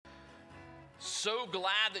So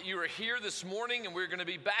glad that you are here this morning, and we're going to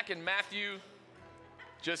be back in Matthew.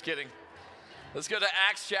 Just kidding. Let's go to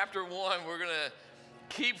Acts chapter 1. We're going to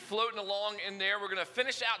keep floating along in there. We're going to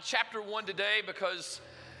finish out chapter 1 today because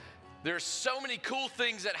there's so many cool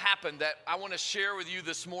things that happened that I want to share with you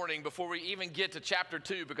this morning before we even get to chapter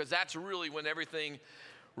 2, because that's really when everything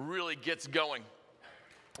really gets going.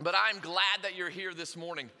 But I'm glad that you're here this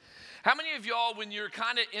morning. How many of y'all, when you're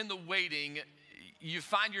kind of in the waiting, you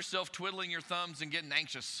find yourself twiddling your thumbs and getting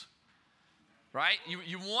anxious, right?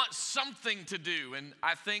 You want something to do. And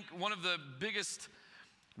I think one of the biggest,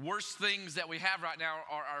 worst things that we have right now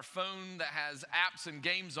are our phone that has apps and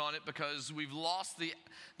games on it, because we've lost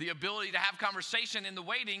the ability to have conversation in the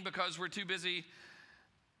waiting because we're too busy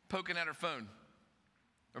poking at our phone.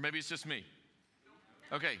 Or maybe it's just me.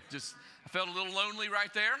 Okay, I felt a little lonely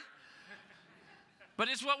right there. But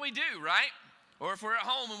it's what we do, right? Or if we're at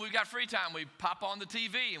home and we've got free time, we pop on the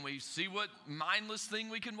TV and we see what mindless thing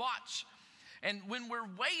we can watch. And when we're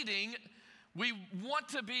waiting, we want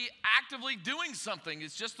to be actively doing something.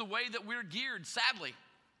 It's just the way that we're geared, sadly.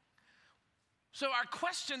 So our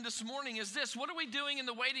question this morning is this: what are we doing in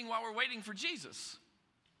the waiting while we're waiting for Jesus?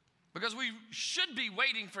 Because we should be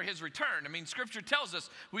waiting for his return. I mean, Scripture tells us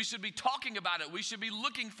we should be talking about it. We should be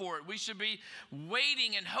looking for it. We should be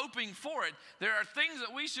waiting and hoping for it. There are things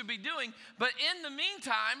that we should be doing. But in the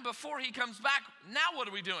meantime, before he comes back, now what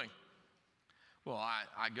are we doing? Well,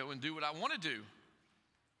 I go and do what I want to do.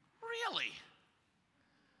 Really?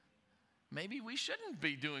 Maybe we shouldn't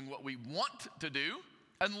be doing what we want to do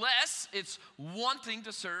unless it's wanting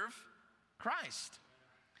to serve Christ.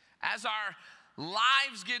 As our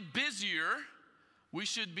lives get busier, we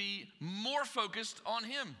should be more focused on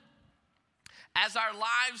him. As our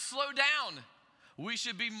lives slow down, we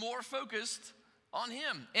should be more focused on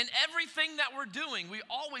him. In everything that we're doing, we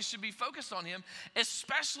always should be focused on him,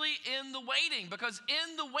 especially in the waiting, because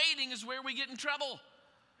in the waiting is where we get in trouble.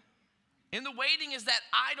 In the waiting is that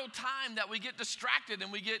idle time that we get distracted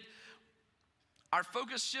and we get our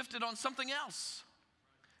focus shifted on something else.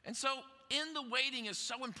 And so in the waiting is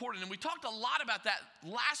so important. And we talked a lot about that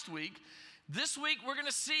last week. This week, we're going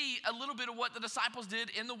to see a little bit of what the disciples did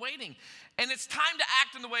in the waiting. And it's time to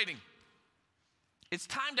act in the waiting. It's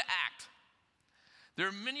time to act. There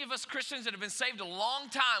are many of us Christians that have been saved a long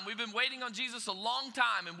time. We've been waiting on Jesus a long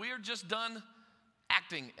time, and we are just done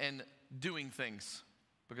acting and doing things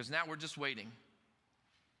because now we're just waiting.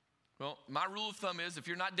 Well, my rule of thumb is if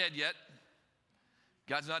you're not dead yet,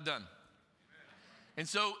 God's not done. And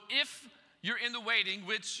so if you're in the waiting,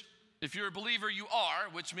 which if you're a believer, you are,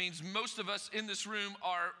 which means most of us in this room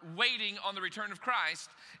are waiting on the return of Christ,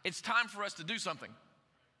 it's time for us to do something.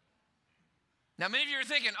 Now, many of you are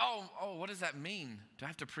thinking, oh, what does that mean? Do I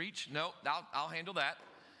have to preach? No, I'll handle that.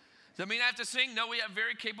 Does that mean I have to sing? No, we have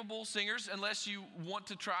very capable singers, unless you want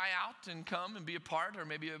to try out and come and be a part or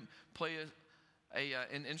maybe play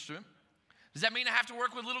an instrument. Does that mean I have to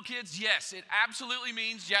work with little kids? Yes, it absolutely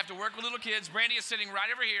means you have to work with little kids. Brandy is sitting right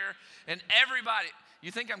over here, and everybody,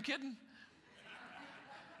 you think I'm kidding?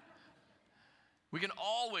 We can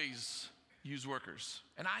always use workers.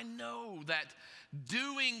 And I know that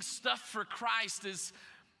doing stuff for Christ is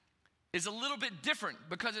a little bit different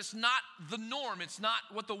because it's not the norm. It's not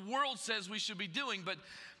what the world says we should be doing, but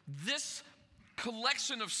this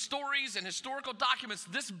collection of stories and historical documents,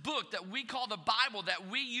 this book that we call the Bible that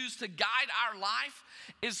we use to guide our life,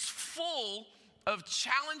 is full of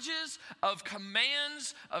challenges, of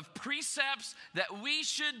commands, of precepts that we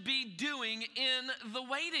should be doing in the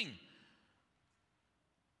waiting.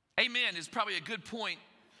 Amen is probably a good point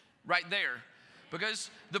right there, because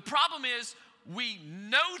the problem is we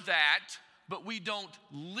know that, but we don't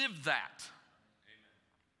live that.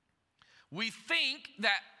 We think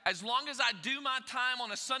that as long as I do my time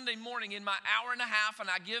on a Sunday morning in my hour and a half, and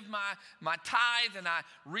I give my tithe, and I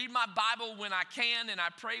read my Bible when I can, and I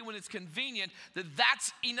pray when it's convenient, that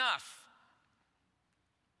that's enough.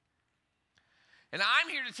 And I'm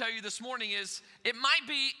here to tell you this morning is it might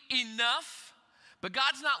be enough, but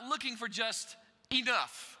God's not looking for just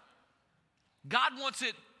enough. God wants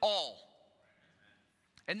it all.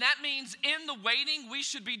 And that means in the waiting, we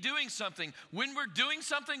should be doing something. When we're doing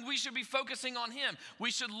something, we should be focusing on him.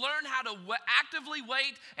 We should learn how to actively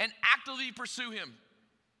wait and actively pursue him.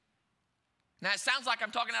 Now, it sounds like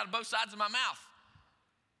I'm talking out of both sides of my mouth,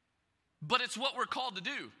 but it's what we're called to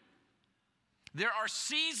do. There are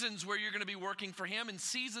seasons where you're going to be working for him and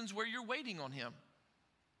seasons where you're waiting on him.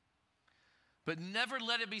 But never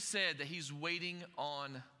let it be said that he's waiting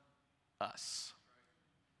on us.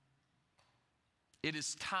 It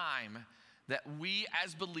is time that we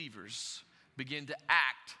as believers begin to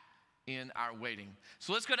act in our waiting.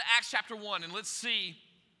 So let's go to Acts chapter 1 and let's see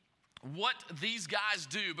what these guys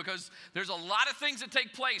do, because there's a lot of things that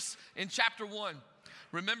take place in chapter 1.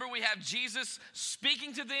 Remember, we have Jesus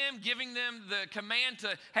speaking to them, giving them the command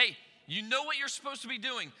to, hey, you know what you're supposed to be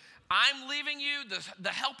doing. I'm leaving you. The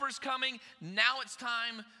helper's coming. Now it's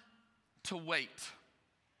time to wait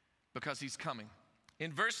because he's coming.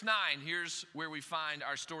 In verse 9, here's where we find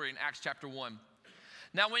our story in Acts chapter 1.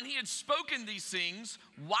 Now, when he had spoken these things,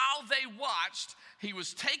 while they watched, he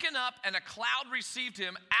was taken up, and a cloud received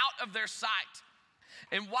him out of their sight.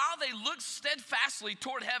 And while they looked steadfastly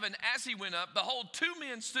toward heaven as he went up, behold, 2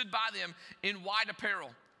 men stood by them in white apparel,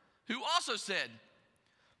 who also said,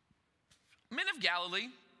 Men of Galilee,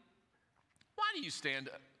 why do you stand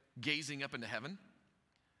gazing up into heaven?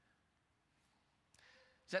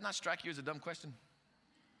 Does that not strike you as a dumb question?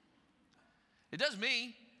 It does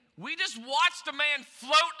me. We just watched a man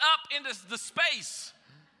float up into the space.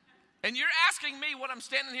 And you're asking me what I'm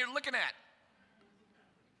standing here looking at.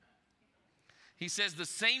 He says, the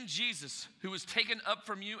same Jesus who was taken up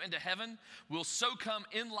from you into heaven will so come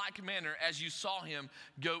in like manner as you saw him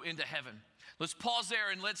go into heaven. Let's pause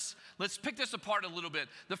there and let's pick this apart a little bit.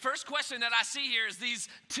 The first question that I see here is these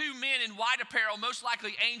 2 men in white apparel, most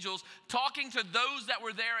likely angels, talking to those that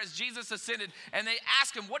were there as Jesus ascended. And they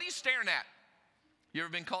ask him, what are you staring at? You ever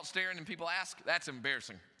been caught staring and people ask? That's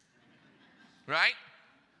embarrassing. Right?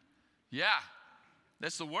 Yeah,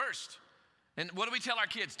 that's the worst. And what do we tell our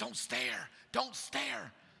kids? Don't stare, don't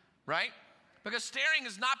stare, right? Because staring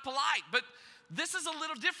is not polite, but this is a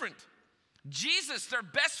little different. Jesus, their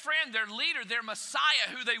best friend, their leader, their Messiah,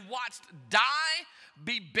 who they watched die,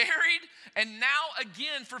 be buried, and now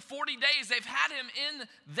again for 40 days they've had him in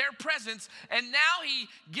their presence, and now he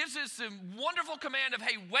gives us a wonderful command of,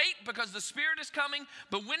 hey, wait, because the Spirit is coming,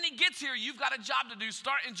 but when he gets here, you've got a job to do.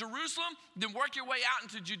 Start in Jerusalem, then work your way out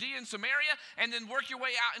into Judea and Samaria, and then work your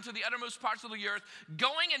way out into the uttermost parts of the earth,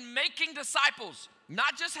 going and making disciples.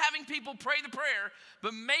 Not just having people pray the prayer,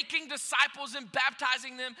 but making disciples and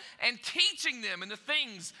baptizing them and teaching them in the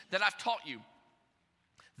things that I've taught you.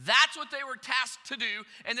 That's what they were tasked to do.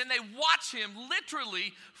 And then they watch him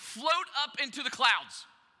literally float up into the clouds.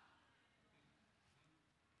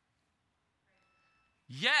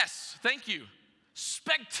 Yes, thank you.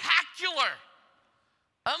 Spectacular.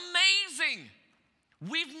 Amazing.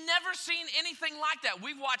 We've never seen anything like that.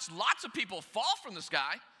 We've watched lots of people fall from the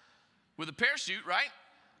sky with a parachute, right?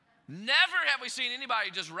 Never have we seen anybody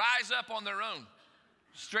just rise up on their own,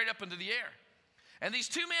 straight up into the air. And these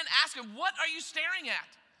 2 men ask him, what are you staring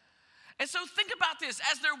at? And so think about this.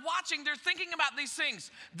 As they're watching, they're thinking about these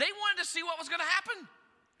things. They wanted to see what was going to happen.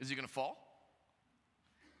 Is he going to fall?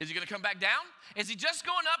 Is he going to come back down? Is he just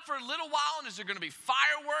going up for a little while, and is there going to be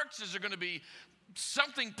fireworks? Is there going to be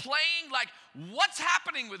something playing? Like, what's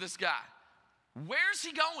happening with this guy? Where's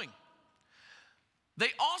he going? They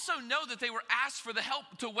also know that they were asked for the help,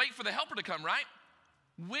 to wait for the helper to come, right?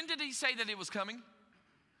 When did he say that it was coming?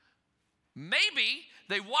 Maybe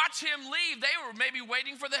they watch him leave. They were maybe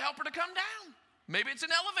waiting for the helper to come down. Maybe it's an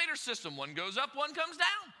elevator system. One goes up, one comes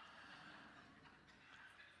down.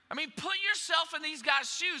 I mean, put yourself in these guys'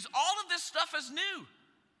 shoes. All of this stuff is new.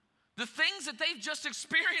 The things that they've just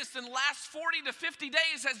experienced in the last 40 to 50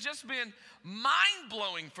 days has just been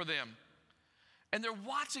mind-blowing for them. And they're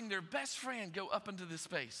watching their best friend go up into this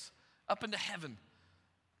space, up into heaven.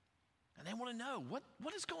 And they want to know,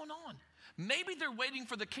 what is going on? Maybe they're waiting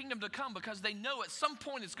for the kingdom to come because they know at some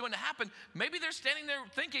point it's going to happen. Maybe they're standing there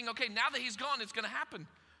thinking, okay, now that he's gone, it's going to happen.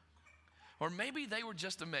 Or maybe they were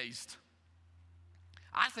just amazed.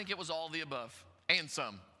 I think it was all the above and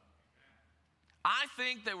some. I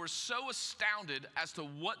think they were so astounded as to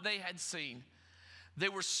what they had seen. They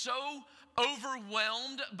were so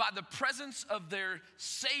overwhelmed by the presence of their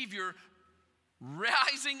Savior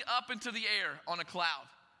rising up into the air on a cloud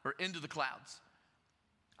or into the clouds.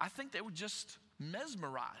 I think they were just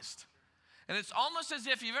mesmerized. And it's almost as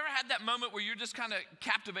if you've ever had that moment where you're just kind of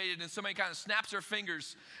captivated and somebody kind of snaps their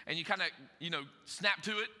fingers and you kind of, snap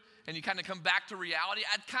to it and you kind of come back to reality.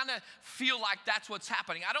 I kind of feel like that's what's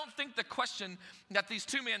happening. I don't think the question that these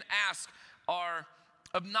 2 men ask are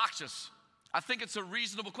obnoxious. I think it's a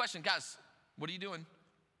reasonable question. Guys, what are you doing?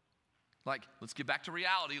 Like, let's get back to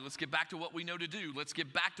reality. Let's get back to what we know to do. Let's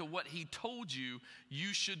get back to what he told you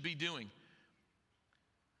should be doing.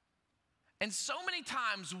 And so many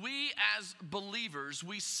times we as believers,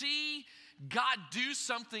 we see God do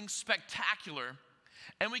something spectacular,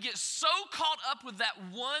 and we get so caught up with that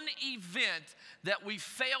one event that we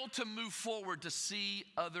fail to move forward to see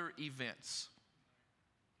other events.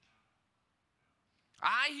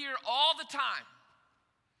 I hear all the time,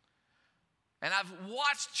 And I've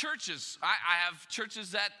watched churches, I have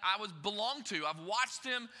churches that I belong to. I've watched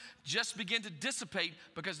them just begin to dissipate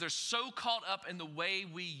because they're so caught up in the way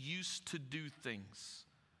we used to do things.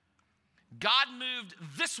 God moved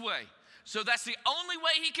this way, so that's the only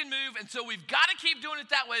way he can move, and so we've got to keep doing it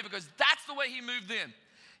that way because that's the way he moved then.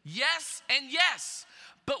 Yes and yes,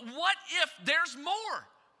 but what if there's more?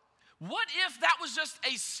 What if that was just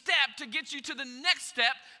a step to get you to the next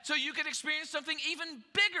step so you could experience something even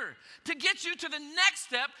bigger, to get you to the next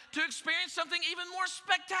step to experience something even more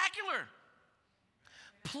spectacular?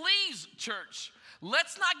 Please, church,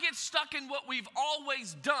 let's not get stuck in what we've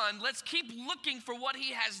always done. Let's keep looking for what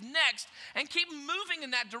he has next and keep moving in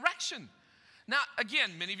that direction. Now,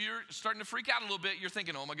 again, many of you are starting to freak out a little bit. You're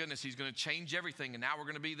thinking, oh my goodness, he's going to change everything, and now we're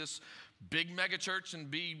going to be this big mega church and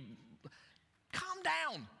be... Calm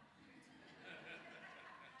down.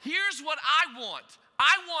 Here's what I want.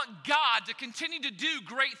 I want God to continue to do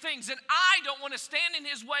great things, and I don't want to stand in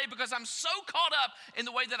his way because I'm so caught up in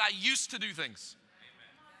the way that I used to do things.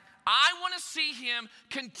 I want to see him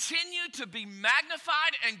continue to be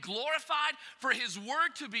magnified and glorified, for his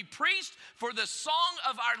word to be preached, for the song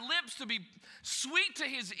of our lips to be sweet to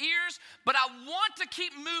his ears, but I want to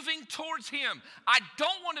keep moving towards him. I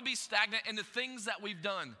don't want to be stagnant in the things that we've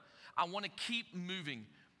done. I want to keep moving.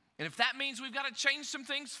 And if that means we've got to change some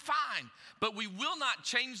things, fine. But we will not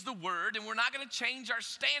change the word, and we're not going to change our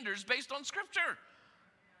standards based on Scripture.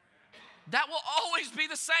 That will always be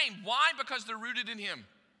the same. Why? Because they're rooted in him.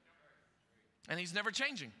 And he's never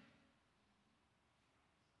changing.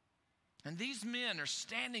 And these men are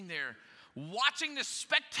standing there watching this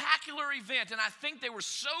spectacular event, and I think they were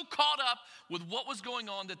so caught up with what was going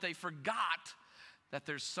on that they forgot that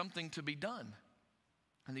there's something to be done.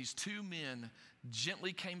 And these two men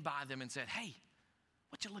gently came by them and said, hey,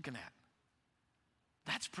 what you looking at?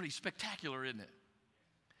 That's pretty spectacular, isn't it?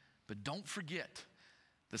 But don't forget,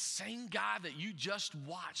 the same guy that you just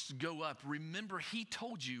watched go up, remember, he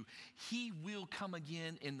told you he will come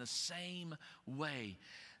again in the same way.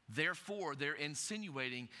 Therefore, they're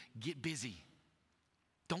insinuating, get busy.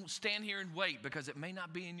 Don't stand here and wait because it may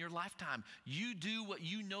not be in your lifetime. You do what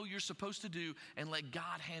you know you're supposed to do and let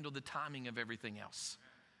God handle the timing of everything else.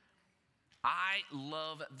 I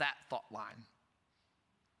love that thought line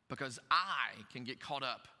because I can get caught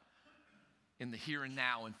up in the here and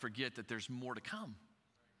now and forget that there's more to come.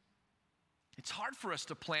 It's hard for us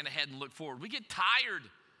to plan ahead and look forward. We get tired.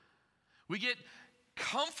 We get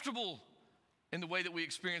comfortable in the way that we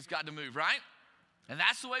experience God to move, right? And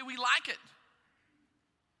that's the way we like it.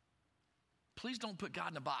 Please don't put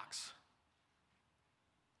God in a box.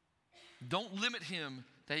 Don't limit him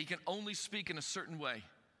that he can only speak in a certain way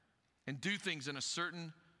and do things in a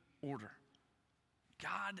certain order.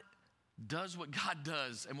 God does what God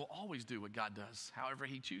does and will always do what God does, however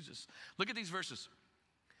he chooses. Look at these verses.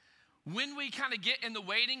 When we kind of get in the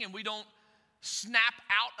waiting and we don't snap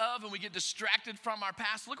out of and we get distracted from our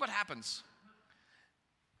past, look what happens.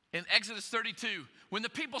 In Exodus 32, when the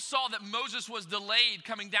people saw that Moses was delayed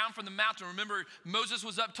coming down from the mountain, remember Moses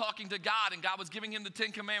was up talking to God and God was giving him the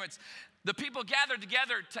 10 commandments. The people gathered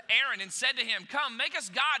together to Aaron and said to him, come, make us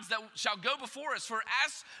gods that shall go before us. For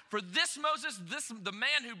as for this Moses, the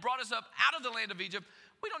man who brought us up out of the land of Egypt,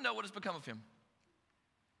 we don't know what has become of him.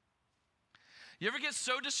 You ever get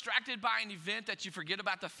so distracted by an event that you forget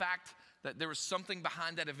about the fact that there was something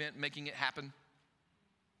behind that event making it happen?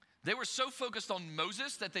 They were so focused on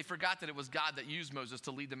Moses that they forgot that it was God that used Moses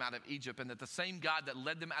to lead them out of Egypt, and that the same God that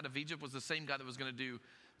led them out of Egypt was the same God that was going to do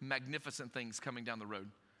magnificent things coming down the road.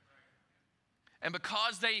 And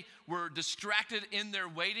because they were distracted in their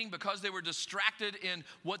waiting, because they were distracted in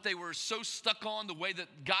what they were so stuck on, the way that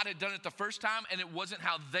God had done it the first time, and it wasn't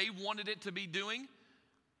how they wanted it to be doing,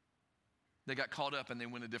 they got caught up and they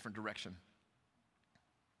went a different direction.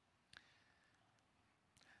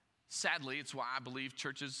 Sadly, it's why I believe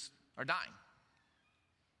churches are dying.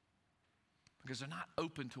 Because they're not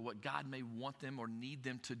open to what God may want them or need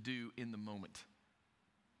them to do in the moment.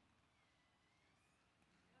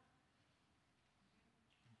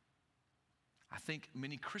 I think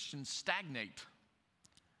many Christians stagnate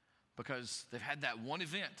because they've had that one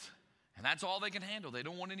event and that's all they can handle. They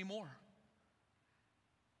don't want any more.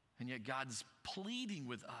 And yet God's pleading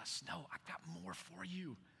with us, no, I've got more for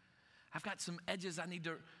you. I've got some edges I need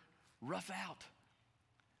to rough out.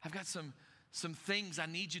 I've got some things I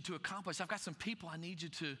need you to accomplish. I've got some people I need you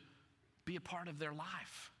to be a part of their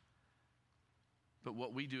life. But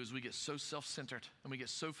what we do is we get so self-centered and we get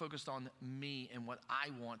so focused on me and what I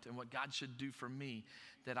want and what God should do for me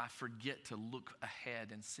that I forget to look ahead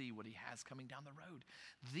and see what he has coming down the road.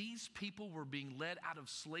 These people were being led out of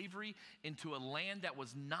slavery into a land that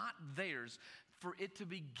was not theirs for it to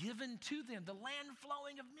be given to them, the land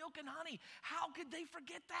flowing of milk and honey. How could they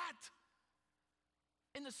forget that?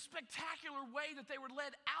 In the spectacular way that they were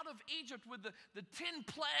led out of Egypt with the 10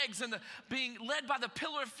 plagues and being led by the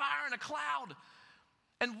pillar of fire and a cloud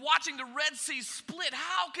and watching the Red Sea split.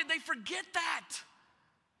 How could they forget that?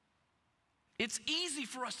 It's easy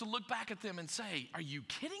for us to look back at them and say, are you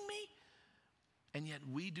kidding me? And yet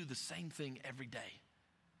we do the same thing every day.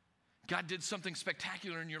 God did something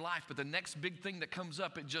spectacular in your life, but the next big thing that comes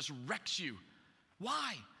up, it just wrecks you.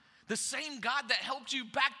 Why? The same God that helped you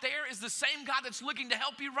back there is the same God that's looking to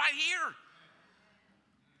help you right here.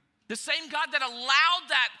 The same God that allowed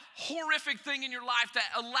that horrific thing in your life, that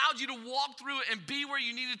allowed you to walk through it and be where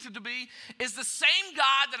you needed to be, is the same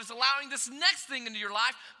God that is allowing this next thing into your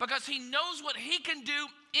life because he knows what he can do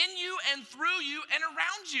in you and through you and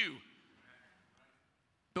around you.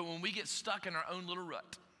 But when we get stuck in our own little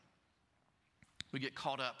rut, we get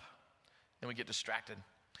caught up and we get distracted.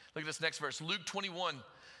 Look at this next verse, Luke 21.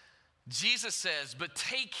 Jesus says, but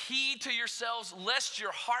take heed to yourselves, lest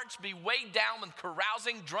your hearts be weighed down with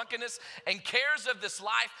carousing, drunkenness, and cares of this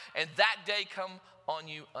life, and that day come on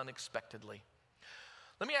you unexpectedly.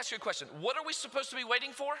 Let me ask you a question. What are we supposed to be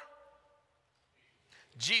waiting for?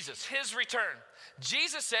 Jesus, his return.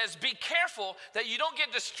 Jesus says, be careful that you don't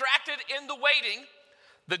get distracted in the waiting,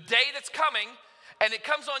 the day that's coming, and it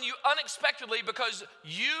comes on you unexpectedly because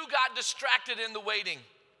you got distracted in the waiting.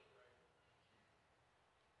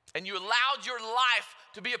 And you allowed your life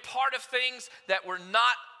to be a part of things that were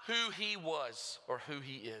not who he was or who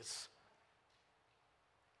he is.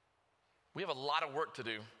 We have a lot of work to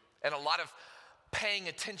do and a lot of paying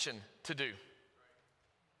attention to do.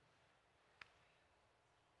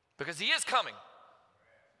 Because he is coming.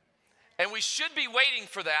 And we should be waiting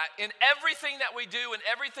for that in everything that we do and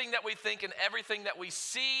everything that we think and everything that we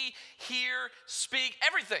see, hear, speak,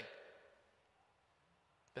 everything.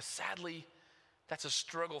 But sadly, that's a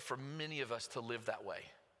struggle for many of us to live that way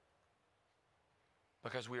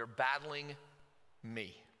because we are battling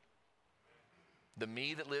me, the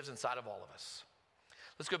me that lives inside of all of us.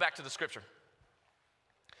 Let's go back to the scripture.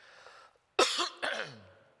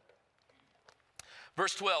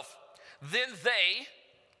 Verse 12, then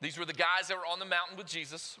these were the guys that were on the mountain with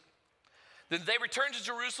Jesus. Then they returned to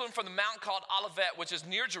Jerusalem from the mountain called Olivet, which is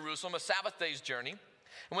near Jerusalem, a Sabbath day's journey.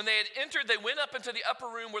 And when they had entered, they went up into the upper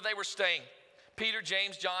room where they were staying. Peter,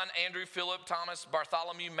 James, John, Andrew, Philip, Thomas,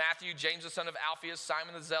 Bartholomew, Matthew, James the son of Alphaeus,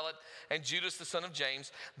 Simon the Zealot, and Judas the son of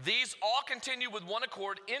James. These all continued with one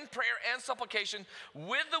accord in prayer and supplication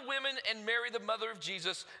with the women and Mary, the mother of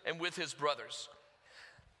Jesus, and with his brothers.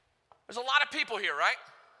 There's a lot of people here, right?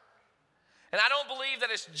 And I don't believe that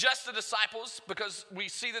it's just the disciples because we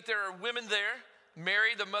see that there are women there.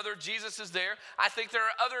 Mary, the mother of Jesus, is there. I think there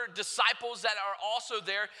are other disciples that are also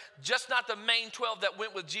there, just not the main 12 that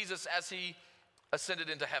went with Jesus as he ascended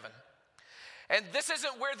into heaven. And this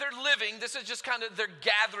isn't where they're living. This is just kind of their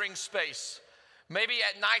gathering space. Maybe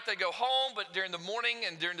at night they go home, but during the morning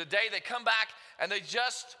and during the day they come back and they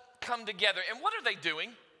just come together. And what are they doing?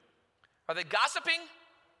 Are they gossiping?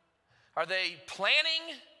 Are they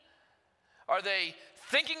planning? Are they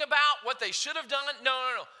thinking about what they should have done? No.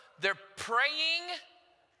 They're praying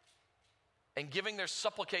and giving their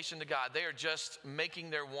supplication to God. They are just making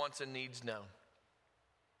their wants and needs known.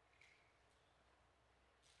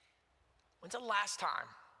 When's the last time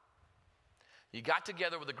you got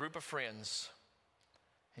together with a group of friends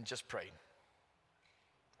and just prayed?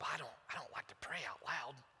 But I don't like to pray out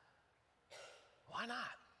loud. Why not?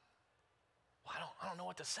 Well, I don't know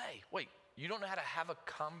what to say. Wait, you don't know how to have a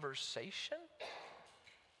conversation?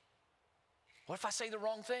 What if I say the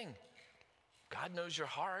wrong thing? God knows your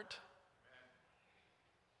heart.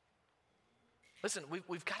 Listen,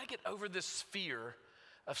 we've got to get over this fear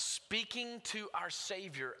of speaking to our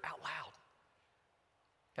Savior out loud.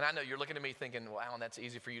 And I know you're looking at me thinking, well, Alan, that's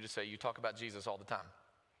easy for you to say. You talk about Jesus all the time,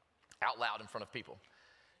 out loud in front of people.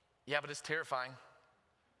 Yeah, but it's terrifying.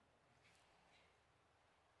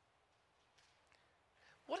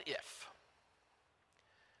 What if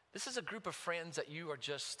this is a group of friends that you are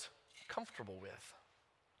just comfortable with?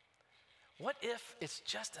 What if it's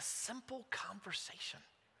just a simple conversation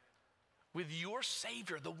with your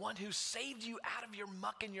Savior, the one who saved you out of your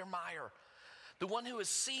muck and your mire, the one who has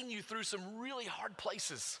seen you through some really hard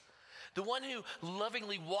places, the one who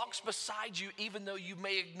lovingly walks beside you even though you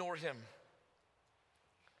may ignore him?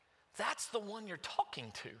 That's the one you're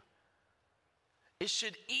talking to. It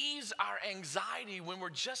should ease our anxiety when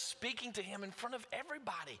we're just speaking to him in front of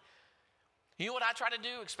everybody. You know what I try to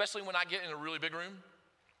do, especially when I get in a really big room?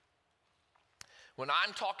 When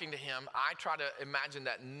I'm talking to him, I try to imagine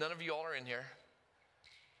that none of y'all are in here,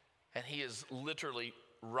 and he is literally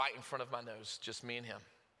right in front of my nose, just me and him.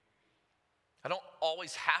 I don't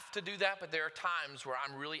always have to do that, but there are times where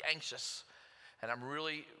I'm really anxious and I'm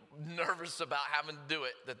really nervous about having to do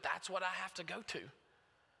it, that's what I have to go to.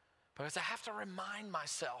 Because I have to remind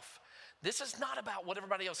myself, this is not about what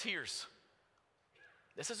everybody else hears.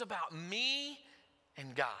 This is about me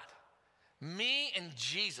and God. Me and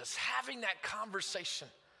Jesus, having that conversation.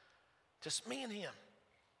 Just me and him.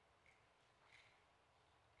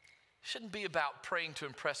 It shouldn't be about praying to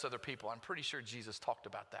impress other people. I'm pretty sure Jesus talked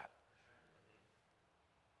about that.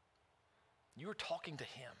 You were talking to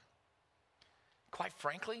him. Quite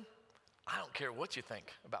frankly, I don't care what you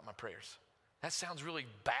think about my prayers. That sounds really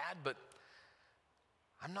bad, but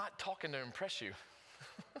I'm not talking to impress you.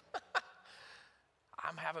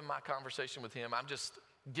 I'm having my conversation with him. I'm just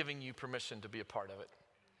giving you permission to be a part of it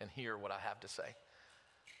and hear what I have to say.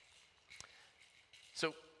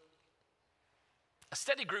 So, a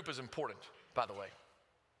steady group is important, by the way.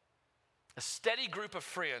 A steady group of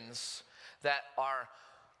friends that are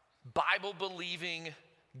Bible-believing,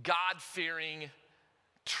 God-fearing,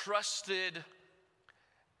 trusted,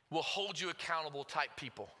 will hold you accountable type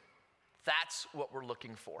people. That's what we're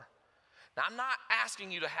looking for. Now, I'm not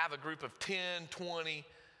asking you to have a group of 10, 20,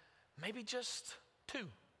 maybe just 2,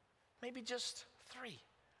 maybe just 3.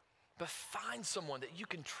 But find someone that you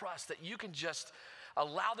can trust, that you can just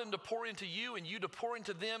allow them to pour into you and you to pour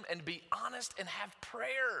into them and be honest and have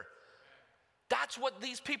prayer. That's what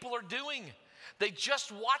these people are doing. They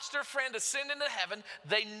just watched their friend ascend into heaven.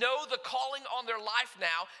 They know the calling on their life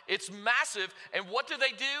now. It's massive. And what do?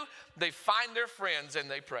 They find their friends and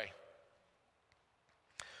they pray.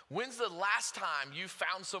 When's the last time you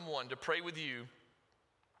found someone to pray with you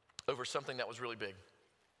over something that was really big?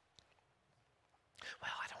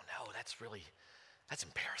 Well, I don't know. That's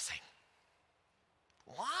embarrassing.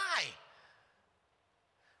 Why?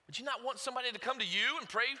 Would you not want somebody to come to you and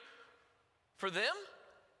pray for them?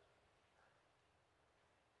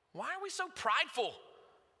 Why are we so prideful?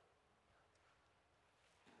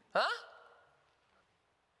 Huh?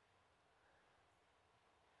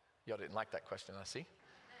 Y'all didn't like that question, I see.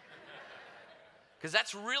 Because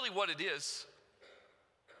that's really what it is.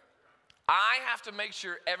 I have to make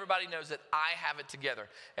sure everybody knows that I have it together.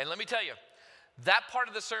 And let me tell you, that part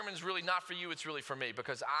of the sermon is really not for you, it's really for me,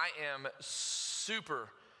 because I am super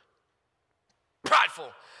prideful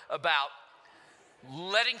about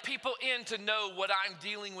letting people in to know what I'm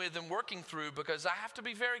dealing with and working through, because I have to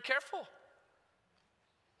be very careful.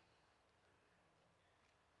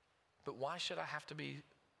 But why should I have to be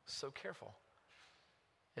so careful?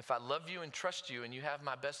 If I love you and trust you and you have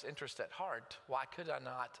my best interest at heart, why could I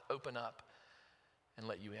not open up and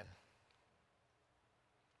let you in?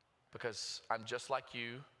 Because I'm just like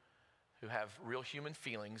you, who have real human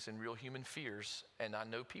feelings and real human fears, and I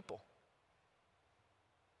know people.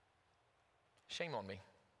 Shame on me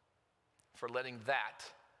for letting that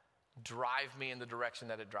drive me in the direction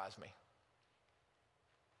that it drives me.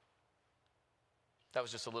 That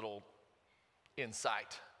was just a little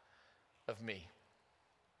insight of me.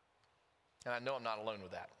 And I know I'm not alone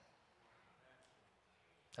with that.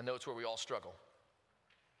 I know it's where we all struggle.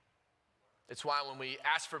 It's why when we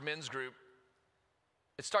ask for men's group,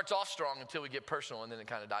 it starts off strong until we get personal and then it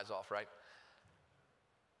kind of dies off, right?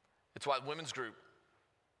 It's why women's group,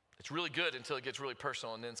 it's really good until it gets really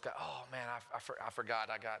personal and then it's got, oh man, I forgot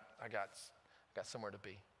I got somewhere to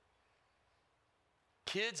be.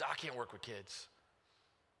 Kids, I can't work with kids.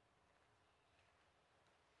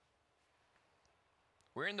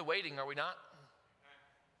 We're in the waiting, are we not?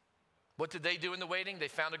 What did they do in the waiting? They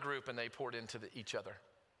found a group and they poured into each other.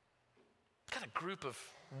 Got a group of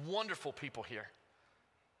wonderful people here.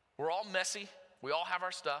 We're all messy. We all have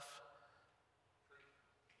our stuff.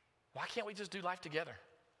 Why can't we just do life together?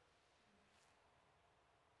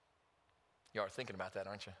 You are thinking about that,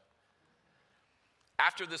 aren't you?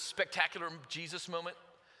 After this spectacular Jesus moment,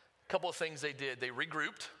 a couple of things they did. They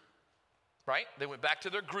regrouped. Right? They went back to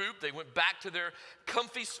their group. They went back to their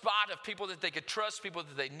comfy spot of people that they could trust, people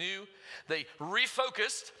that they knew. They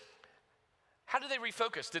refocused. How did they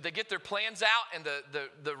refocus? Did they get their plans out and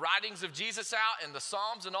the writings of Jesus out and the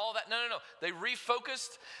Psalms and all that? No. They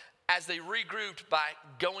refocused as they regrouped by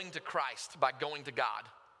going to Christ, by going to God,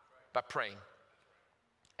 by praying.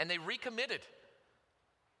 And they recommitted.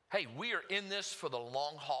 Hey, we are in this for the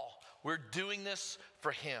long haul. We're doing this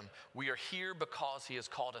for him. We are here because he has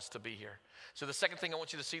called us to be here. So the second thing I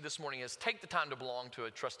want you to see this morning is take the time to belong to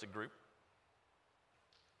a trusted group.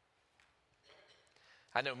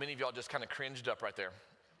 I know many of y'all just kind of cringed up right there.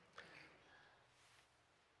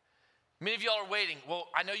 Many of y'all are waiting. Well,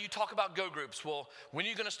 I know you talk about go groups. Well, when are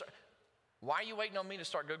you going to start? Why are you waiting on me to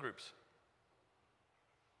start go groups?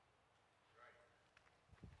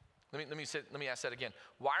 Let me ask that again.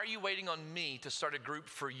 Why are you waiting on me to start a group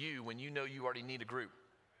for you when you know you already need a group?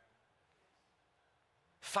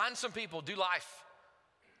 Find some people, do life.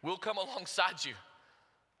 We'll come alongside you.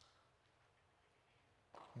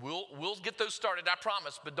 We'll get those started, I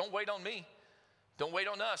promise, but don't wait on me. Don't wait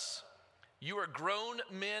on us. You are grown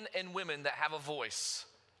men and women that have a voice.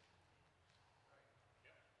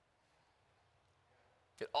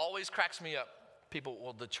 It always cracks me up. People,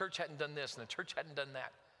 well, the church hadn't done this and the church hadn't done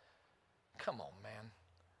that. Come on, man.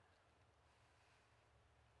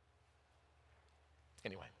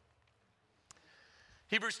 Anyway.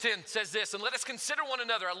 Hebrews 10 says this, and let us consider one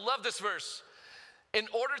another. I love this verse. In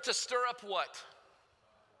order to stir up what?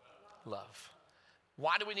 Love.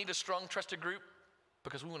 Why do we need a strong, trusted group?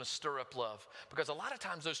 Because we want to stir up love. Because a lot of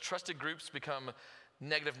times those trusted groups become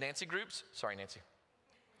negative Nancy groups. Sorry, Nancy.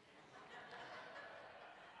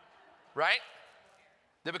 Right?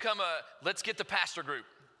 They become a let's get the pastor group.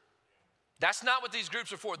 That's not what these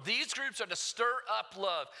groups are for. These groups are to stir up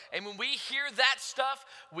love. And when we hear that stuff,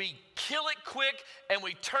 we kill it quick and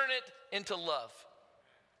we turn it into love.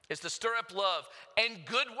 It's to stir up love and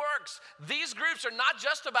good works. These groups are not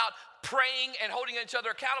just about praying and holding each other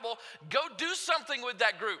accountable. Go do something with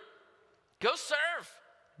that group. Go serve.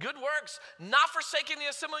 Good works. Not forsaking the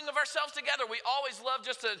assembling of ourselves together. We always love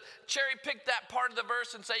just to cherry pick that part of the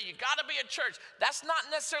verse and say, you got to be a church. That's not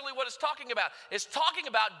necessarily what it's talking about. It's talking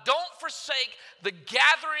about don't forsake the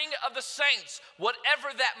gathering of the saints, whatever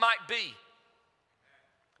that might be.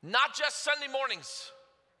 Not just Sunday mornings,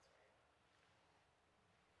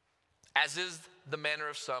 as is the manner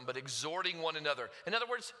of some, but exhorting one another. In other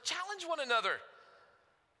words, challenge one another.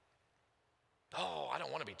 Oh, I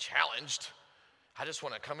don't want to be challenged. I just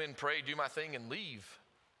want to come in, pray, do my thing, and leave.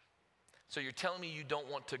 So you're telling me you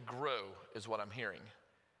don't want to grow, is what I'm hearing.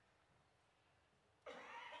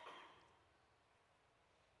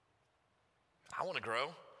 I want to grow.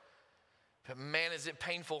 But man, is it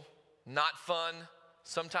painful, not fun,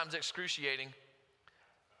 sometimes excruciating,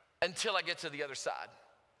 until I get to the other side.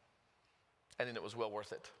 And then it was well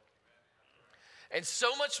worth it. And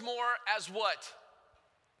so much more as what?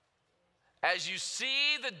 As you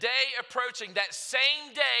see the day approaching, that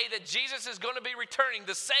same day that Jesus is going to be returning,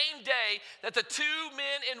 the same day that the two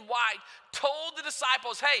men in white told the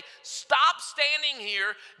disciples, hey, stop standing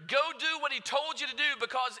here, go do what he told you to do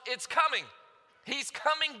because it's coming. He's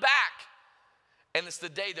coming back. And it's the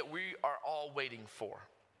day that we are all waiting for.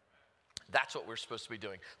 That's what we're supposed to be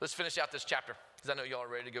doing. Let's finish out this chapter because I know y'all are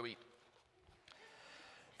ready to go eat.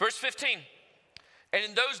 Verse 15. And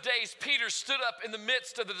in those days, Peter stood up in the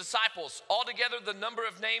midst of the disciples. Altogether, the number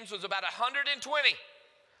of names was about 120.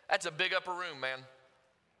 That's a big upper room, man.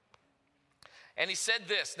 And he said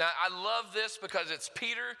this. Now, I love this because it's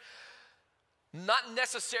Peter, not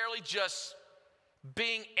necessarily just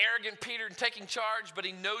being arrogant Peter and taking charge, but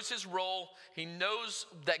he knows his role. He knows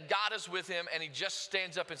that God is with him, and he just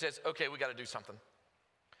stands up and says, okay, we got to do something.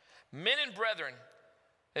 Men and brethren,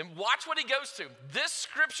 and watch what he goes to. This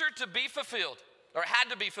scripture to be fulfilled, or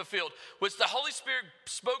had to be fulfilled, which the Holy Spirit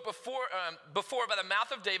spoke before by the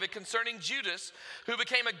mouth of David concerning Judas, who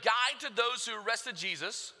became a guide to those who arrested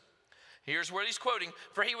Jesus. Here's what he's quoting.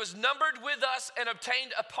 For he was numbered with us and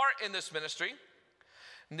obtained a part in this ministry.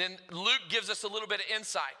 And then Luke gives us a little bit of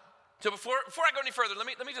insight. So before I go any further, let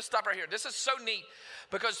me just stop right here. This is so neat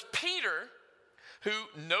because Peter, who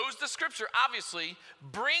knows the scripture, obviously,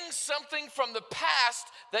 brings something from the past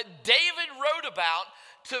that David wrote about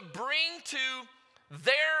to bring to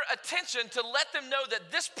their attention to let them know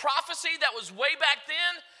that this prophecy that was way back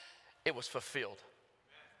then, it was fulfilled.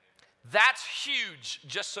 That's huge,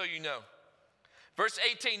 just so you know. Verse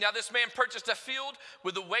 18, now this man purchased a field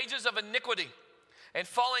with the wages of iniquity, and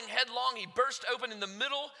falling headlong, he burst open in the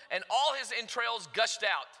middle, and all his entrails gushed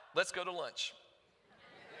out. Let's go to lunch.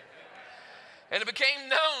 And it became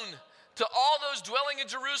known to all those dwelling in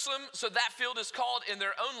Jerusalem, so that field is called in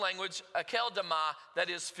their own language, Akel Damah, that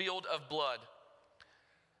is field of blood.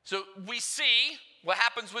 So we see what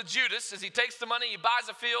happens with Judas as he takes the money, he buys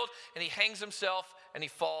a field, and he hangs himself, and he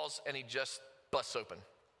falls, and he just busts open.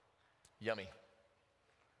 Yummy.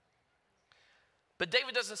 But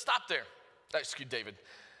David doesn't stop there. Excuse David.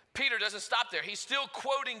 Peter doesn't stop there. He's still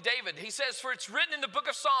quoting David. He says, for it's written in the book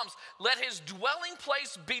of Psalms, let his dwelling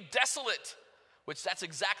place be desolate, which that's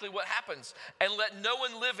exactly what happens. And let no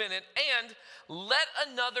one live in it, and let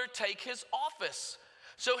another take his office.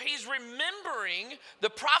 So he's remembering the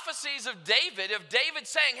prophecies of David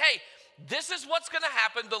saying, hey, this is what's going to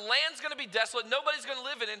happen. The land's going to be desolate. Nobody's going to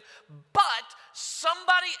live in it. But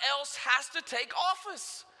somebody else has to take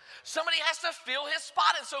office. Somebody has to fill his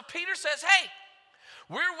spot. And so Peter says, hey,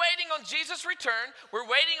 we're waiting on Jesus' return. We're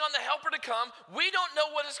waiting on the helper to come. We don't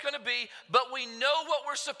know what it's going to be, but we know what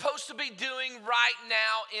we're supposed to be doing right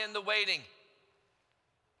now in the waiting.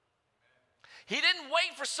 He didn't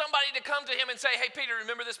wait for somebody to come to him and say, hey, Peter,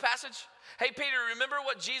 remember this passage? Hey, Peter, remember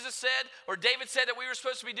what Jesus said or David said that we were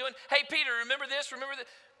supposed to be doing? Hey, Peter, remember this, remember that?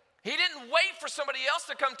 He didn't wait for somebody else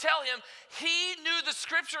to come tell him. He knew the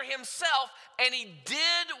scripture himself, and he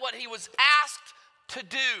did what he was asked to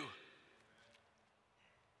do.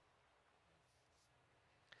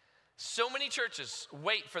 So many churches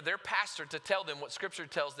wait for their pastor to tell them what scripture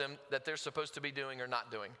tells them that they're supposed to be doing or not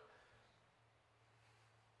doing.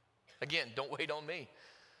 Again, don't wait on me.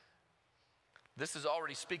 This is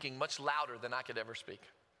already speaking much louder than I could ever speak,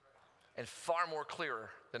 and far more clearer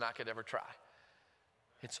than I could ever try.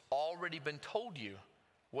 It's already been told you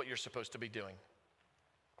what you're supposed to be doing.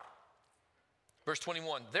 Verse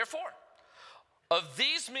 21, therefore, of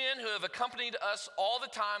these men who have accompanied us all the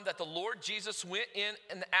time that the Lord Jesus went in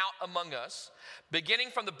and out among us, beginning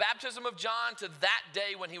from the baptism of John to that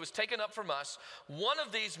day when he was taken up from us, one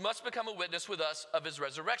of these must become a witness with us of his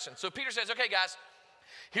resurrection. So Peter says, okay, guys,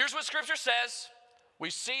 here's what scripture says. We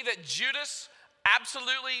see that Judas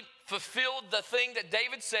absolutely fulfilled the thing that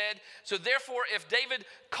David said. So therefore, if David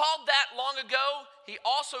called that long ago, he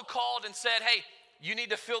also called and said, hey, you need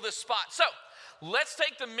to fill this spot. So let's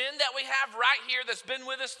take the men that we have right here that's been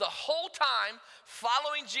with us the whole time,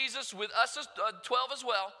 following Jesus with us as 12 as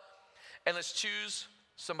well, and let's choose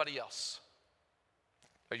somebody else.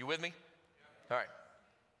 Are you with me? All right.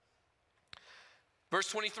 Verse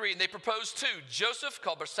 23, and they proposed two, Joseph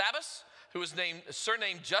called Barsabbas, who was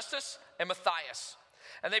surnamed Justus, and Matthias.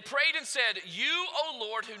 And they prayed and said, you, O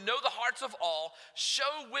Lord, who know the hearts of all, show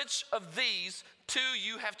which of these two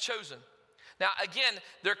you have chosen. Now, again,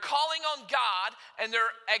 they're calling on God, and they're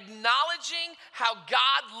acknowledging how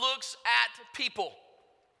God looks at people.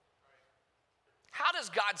 How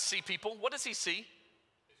does God see people? What does he see?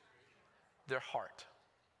 Their heart.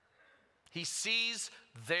 He sees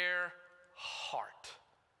their heart.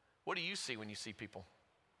 What do you see when you see people?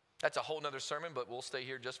 That's a whole nother sermon, but we'll stay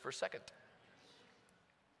here just for a second.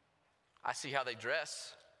 I see how they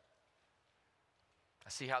dress.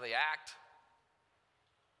 I see how they act.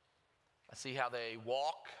 I see how they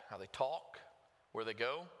walk, how they talk, where they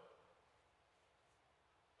go.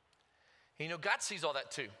 And you know, God sees all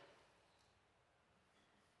that too.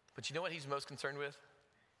 But you know what he's most concerned with?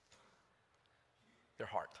 Their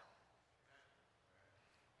heart.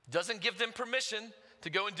 Doesn't give them permission to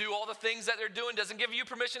go and do all the things that they're doing. Doesn't give you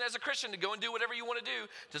permission as a Christian to go and do whatever you want to do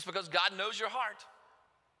just because God knows your heart.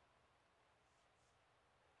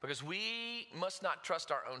 Because we must not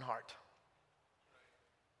trust our own heart.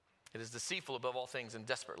 It is deceitful above all things and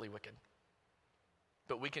desperately wicked.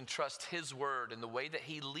 But we can trust his word, and the way that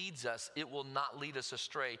he leads us, it will not lead us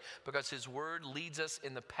astray, because his word leads us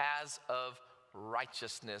in the paths of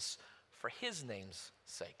righteousness for his name's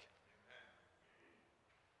sake.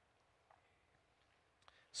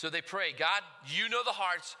 So they pray, God, you know the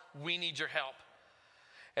hearts, we need your help.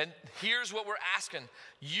 And here's what we're asking.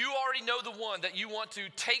 You already know the one that you want to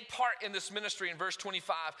take part in this ministry in verse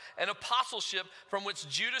 25, an apostleship from which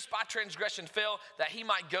Judas by transgression fell, that he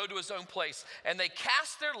might go to his own place. And they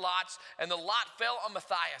cast their lots, and the lot fell on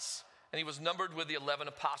Matthias, and he was numbered with the 11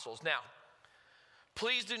 apostles. Now,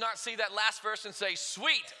 please do not see that last verse and say,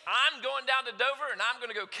 sweet, I'm going down to Dover, and I'm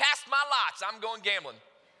going to go cast my lots. I'm going gambling.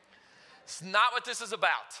 It's not what this is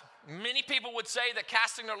about. Many people would say that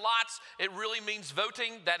casting their lots, it really means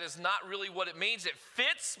voting. That is not really what it means. It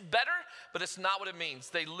fits better, but it's not what it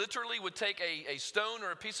means. They literally would take a stone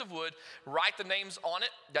or a piece of wood, write the names on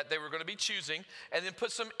it that they were going to be choosing, and then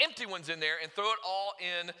put some empty ones in there and throw it all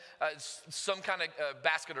in some kind of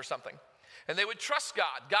basket or something. And they would trust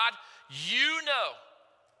God. God, you know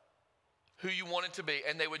who you want it to be.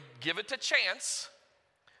 And they would give it to chance,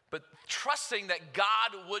 but trusting that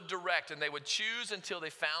God would direct, and they would choose until they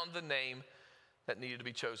found the name that needed to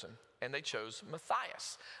be chosen. And they chose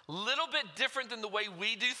Matthias. Little bit different than the way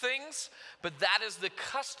we do things, but that is the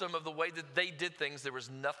custom of the way that they did things. There was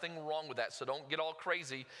nothing wrong with that. So don't get all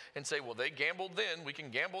crazy and say, well, they gambled then, we can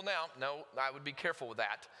gamble now. No, I would be careful with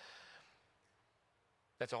that.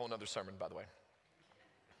 That's a whole nother sermon, by the way.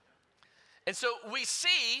 And so we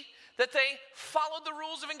see that they followed the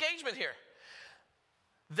rules of engagement here.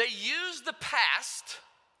 They used the past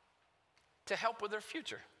to help with their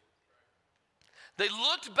future. They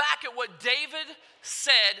looked back at what David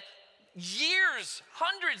said years,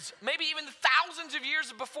 hundreds, maybe even thousands of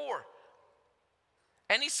years before.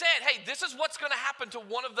 And he said, hey, this is what's going to happen to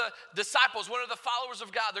one of the disciples, one of the followers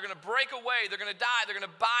of God. They're going to break away. They're going to die. They're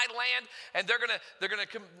going to buy land, and they're going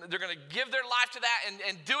to give their life to that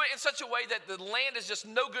and do it in such a way that the land is just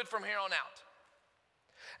no good from here on out.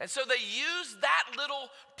 And so they used that little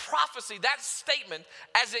prophecy, that statement,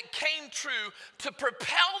 as it came true to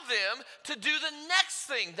propel them to do the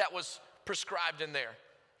next thing that was prescribed in there,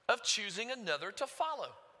 of choosing another to follow.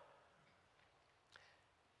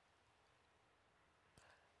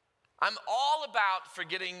 I'm all about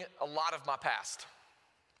forgetting a lot of my past,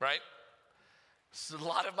 right? So a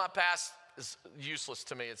lot of my past is useless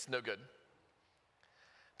to me. It's no good.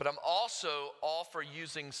 But I'm also all for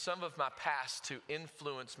using some of my past to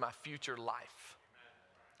influence my future life.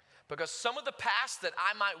 Because some of the past that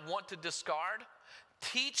I might want to discard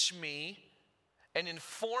teach me and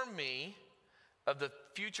inform me of the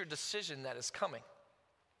future decision that is coming.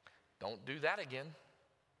 Don't do that again,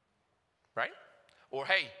 right? Or,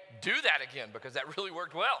 hey, do that again because that really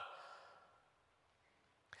worked well.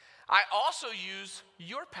 I also use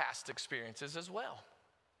your past experiences as well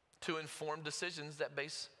to inform decisions that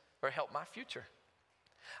base or help my future.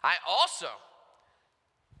 I also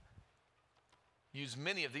use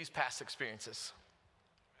many of these past experiences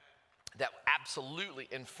that absolutely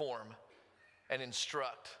inform and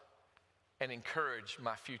instruct and encourage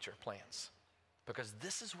my future plans, because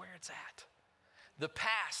this is where it's at. The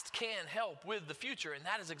past can help with the future, and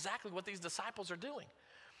that is exactly what these disciples are doing.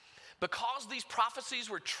 Because these prophecies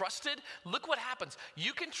were trusted, look what happens.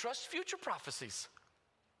 You can trust future prophecies.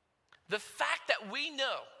 The fact that we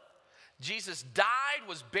know Jesus died,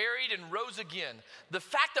 was buried, and rose again, the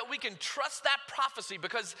fact that we can trust that prophecy,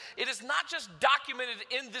 because it is not just documented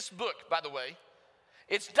in this book, by the way.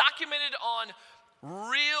 It's documented on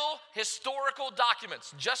real historical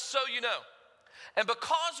documents, just so you know. And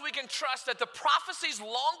because we can trust that the prophecies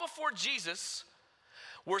long before Jesus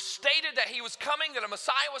were stated that he was coming, that a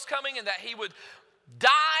Messiah was coming, and that he would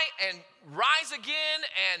die and rise again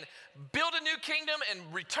and build a new kingdom and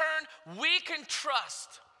return, we can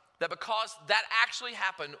trust that because that actually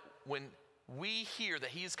happened, when we hear that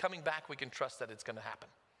he is coming back, we can trust that it's going to happen.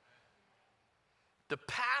 The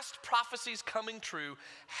past prophecies coming true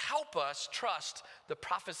help us trust the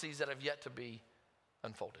prophecies that have yet to be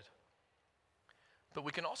unfolded. But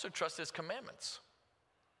we can also trust his commandments.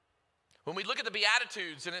 When we look at the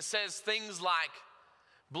Beatitudes and it says things like,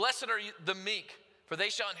 blessed are the meek, for they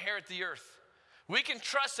shall inherit the earth. We can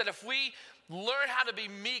trust that if we learn how to be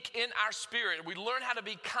meek in our spirit, we learn how to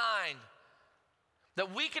be kind,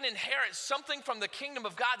 that we can inherit something from the kingdom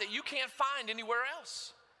of God that you can't find anywhere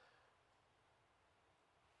else.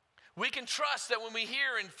 We can trust that when we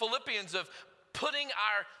hear in Philippians of putting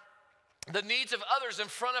the needs of others in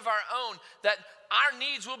front of our own, that our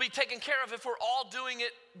needs will be taken care of if we're all doing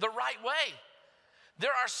it the right way.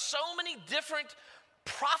 There are so many different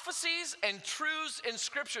prophecies and truths in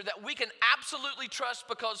Scripture that we can absolutely trust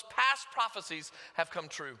because past prophecies have come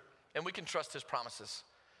true, and we can trust his promises.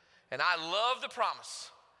 And I love the promise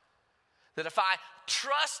that if I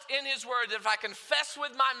trust in his word, that if I confess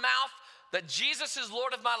with my mouth that Jesus is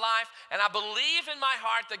Lord of my life, and I believe in my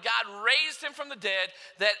heart that God raised him from the dead,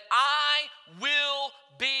 that I will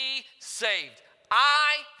be saved.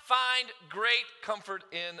 I find great comfort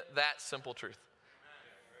in that simple truth.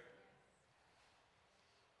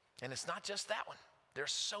 And it's not just that one.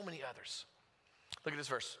 There's so many others. Look at this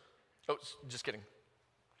verse. Oh, just kidding.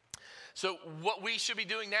 So what we should be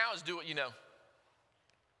doing now is do what you know.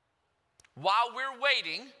 While we're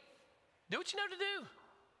waiting, do what you know to do.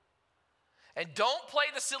 And don't play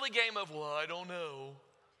the silly game of, well, I don't know.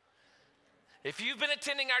 If you've been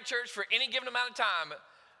attending our church for any given amount of time,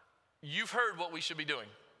 you've heard what we should be doing.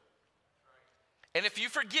 And if you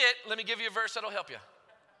forget, let me give you a verse that'll help you.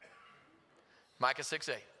 Micah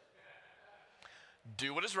 6:8.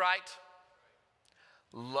 Do what is right,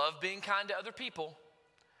 love being kind to other people,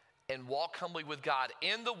 and walk humbly with God.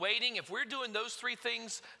 In the waiting, if we're doing those three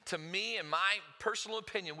things, to me, in my personal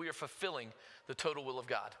opinion, we are fulfilling the total will of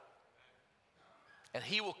God. And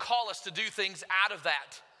he will call us to do things out of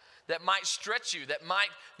that might stretch you, that might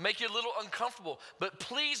make you a little uncomfortable. But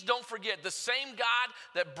please don't forget, the same God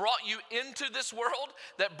that brought you into this world,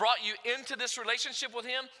 that brought you into this relationship with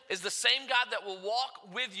him, is the same God that will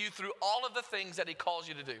walk with you through all of the things that he calls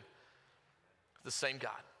you to do. The same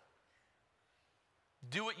God.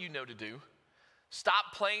 Do what you know to do.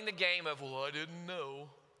 Stop playing the game of, well, I didn't know.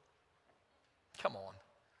 Come on.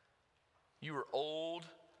 You were old.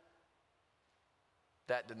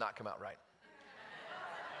 That did not come out right.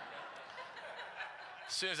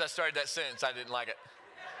 As soon as I started that sentence, I didn't like it.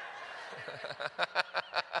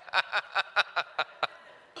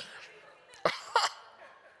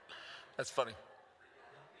 That's funny.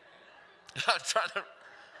 I'm trying to,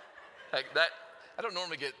 like that, I don't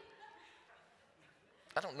normally get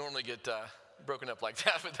broken up like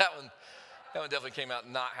that, but that one definitely came out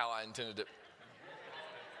not how I intended it.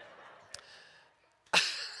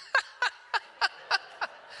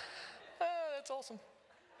 That's awesome.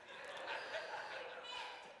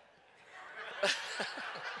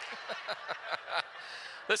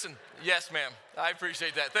 Listen, yes, ma'am. I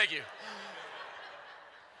appreciate that. Thank you.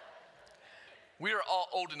 We are all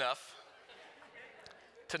old enough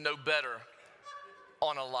to know better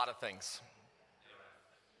on a lot of things.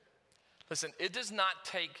 Listen, it does not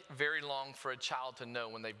take very long for a child to know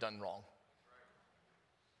when they've done wrong.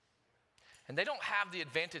 And they don't have the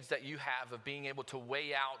advantage that you have of being able to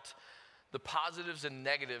weigh out the positives and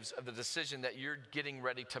negatives of the decision that you're getting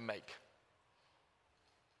ready to make.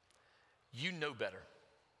 You know better.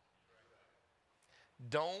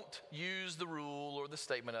 Don't use the rule or the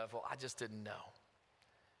statement of, well, I just didn't know.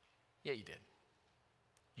 Yeah, you did.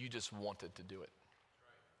 You just wanted to do it.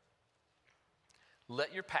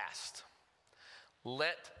 Let your past,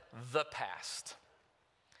 let the past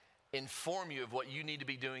inform you of what you need to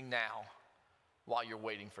be doing now while you're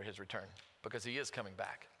waiting for his return, because he is coming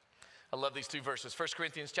back. I love these two verses. 1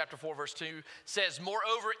 Corinthians chapter 4, verse 2 says,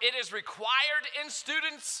 moreover, it is required in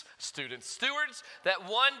stewards, that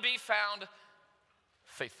one be found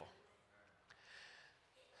faithful.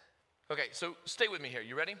 Okay, so stay with me here.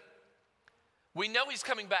 You ready? We know he's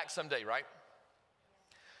coming back someday, right?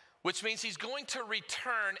 Which means he's going to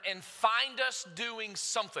return and find us doing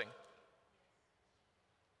something.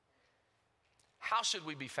 How should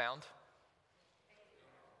we be found?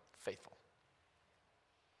 Faithful.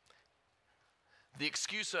 The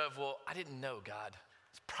excuse of, well, I didn't know, God,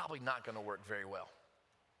 it's probably not going to work very well.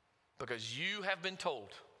 Because you have been told,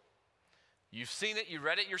 you've seen it, you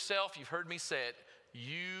read it yourself, you've heard me say it,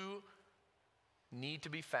 you need to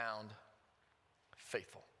be found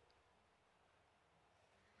faithful.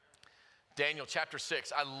 Daniel chapter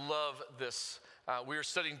 6, I love this. We are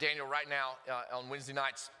studying Daniel right now on Wednesday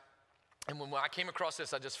nights. And when I came across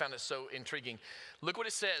this, I just found it so intriguing. Look what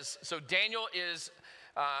it says. So Daniel is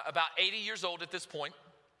about 80 years old at this point.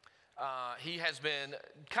 He has been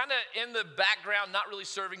kind of in the background, not really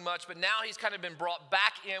serving much, but now he's kind of been brought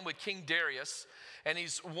back in with King Darius, and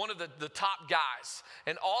he's one of the top guys.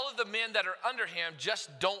 And all of the men that are under him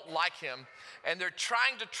just don't like him, and they're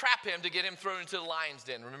trying to trap him to get him thrown into the lion's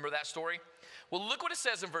den. Remember that story? Well, look what it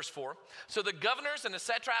says in verse 4. So the governors and the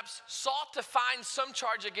satraps sought to find some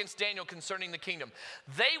charge against Daniel concerning the kingdom.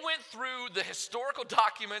 They went through the historical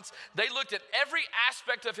documents. They looked at every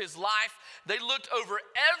aspect of his life. They looked over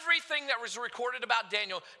everything that was recorded about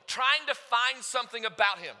Daniel, trying to find something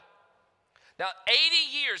about him. Now, 80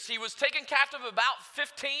 years, he was taken captive about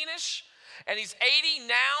 15-ish, and he's 80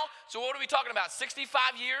 now. So what are we talking about, 65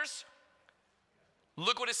 years?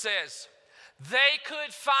 Look what it says. They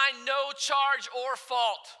could find no charge or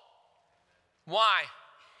fault. Why?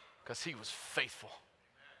 Because he was faithful.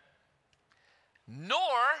 Nor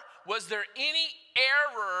was there any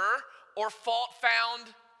error or fault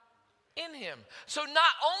found in him. So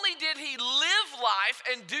not only did he live life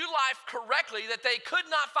and do life correctly, that they could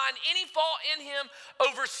not find any fault in him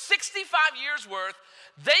over 65 years worth,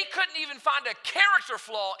 they couldn't even find a character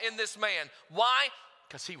flaw in this man. Why?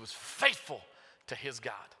 Because he was faithful to his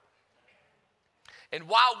God. And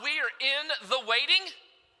while we are in the waiting,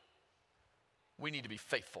 we need to be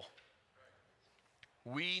faithful.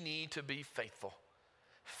 We need to be faithful.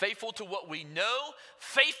 Faithful to what we know,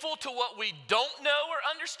 faithful to what we don't know or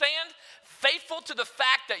understand, faithful to the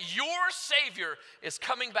fact that your Savior is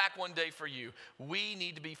coming back one day for you. We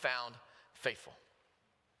need to be found faithful.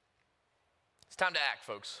 It's time to act,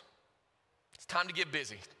 folks. It's time to get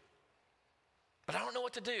busy. But I don't know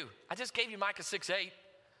what to do. I just gave you Micah 6:8.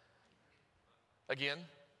 Again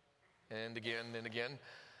and again and again.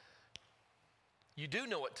 You do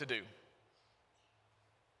know what to do.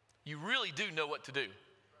 You really do know what to do.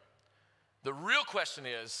 The real question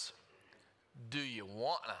is, do you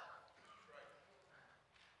want to?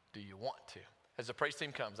 Do you want to? As the praise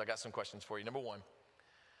team comes, I got some questions for you. Number one,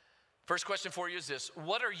 first question for you is this: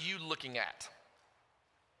 what are you looking at?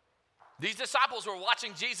 These disciples were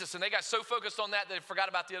watching Jesus, and they got so focused on that they forgot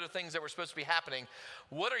about the other things that were supposed to be happening.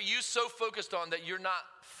 What are you so focused on that you're not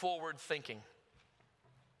forward thinking?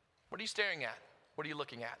 What are you staring at? What are you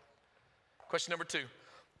looking at? Question number 2,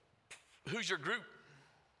 who's your group?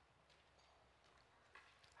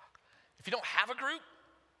 If you don't have a group,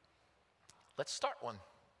 let's start one.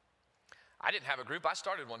 I didn't have a group, I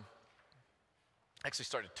started one. Actually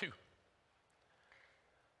started 2.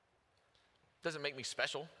 Doesn't make me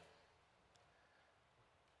special.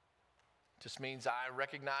 Just means I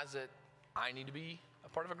recognize that I need to be a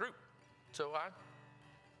part of a group. So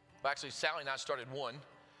actually Sally and I started one.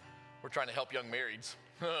 We're trying to help young marrieds.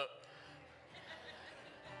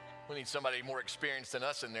 We need somebody more experienced than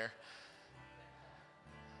us in there.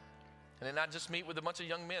 And then I just meet with a bunch of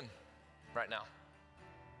young men right now.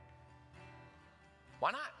 Why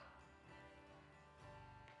not?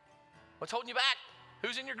 What's holding you back?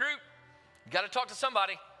 Who's in your group? You got to talk to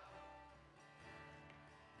somebody.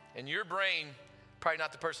 And your brain, probably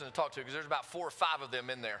not the person to talk to, because there's about 4 or 5 of them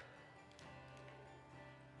in there.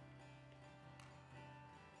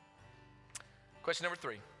 Question number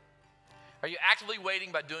 3. Are you actively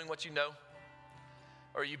waiting by doing what you know?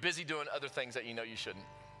 Or are you busy doing other things that you know you shouldn't?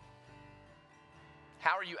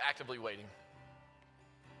 How are you actively waiting?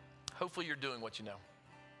 Hopefully you're doing what you know.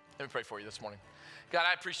 Let me pray for you this morning. God,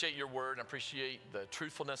 I appreciate your word and I appreciate the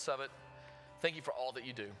truthfulness of it. Thank you for all that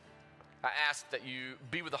you do. I ask that you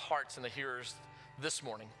be with the hearts and the hearers this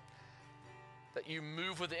morning, that you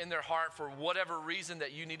move within their heart for whatever reason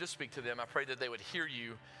that you need to speak to them. I pray that they would hear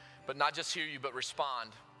you, but not just hear you, but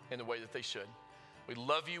respond in the way that they should. We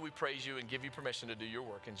love you, we praise you, and give you permission to do your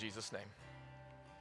work in Jesus' name.